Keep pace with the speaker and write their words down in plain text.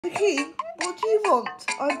McKeane, what do you want?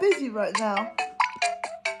 I'm busy right now. I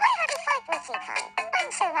had a fight with you, Kai.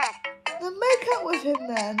 I'm so mad. Then make up with him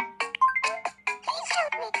then. Please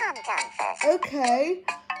help me calm down first. Okay.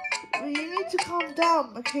 Well, you need to calm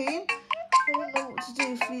down, McKeane. I don't know what to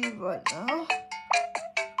do for you right now.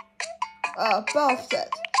 Bath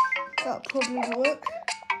set. That'll probably work.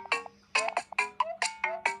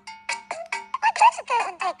 I'd better go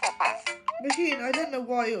and take a bath. McKeane, I don't know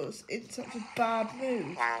why you're in such a bad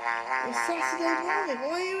mood. It's Saturday morning.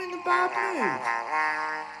 Why are you in a bad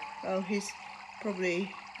mood? Oh, he's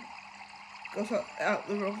probably got out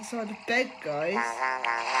the wrong side of bed, guys.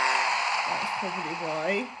 That's probably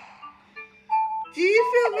why. Do you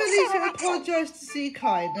feel ready to apologise to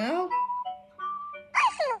Kai now? I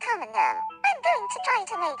feel calmer now. I'm going to try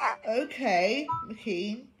to make up. Okay,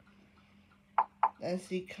 McKeane. There's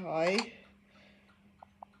Kai.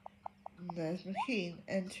 And there's McKeane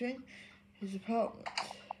entering his apartment.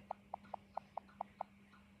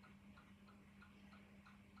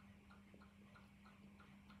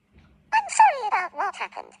 I'm sorry about what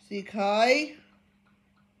happened. Kai.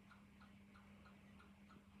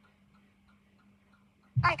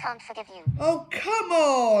 I can't forgive you. Oh, come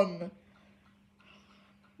on!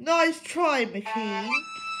 Nice try, McKeane,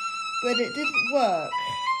 but it didn't work.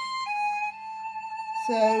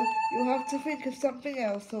 So, you'll have to think of something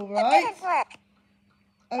else, alright? It didn't work.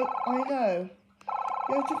 Oh, I know.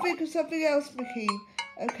 You have to think of something else, McKeane,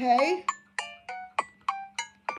 okay?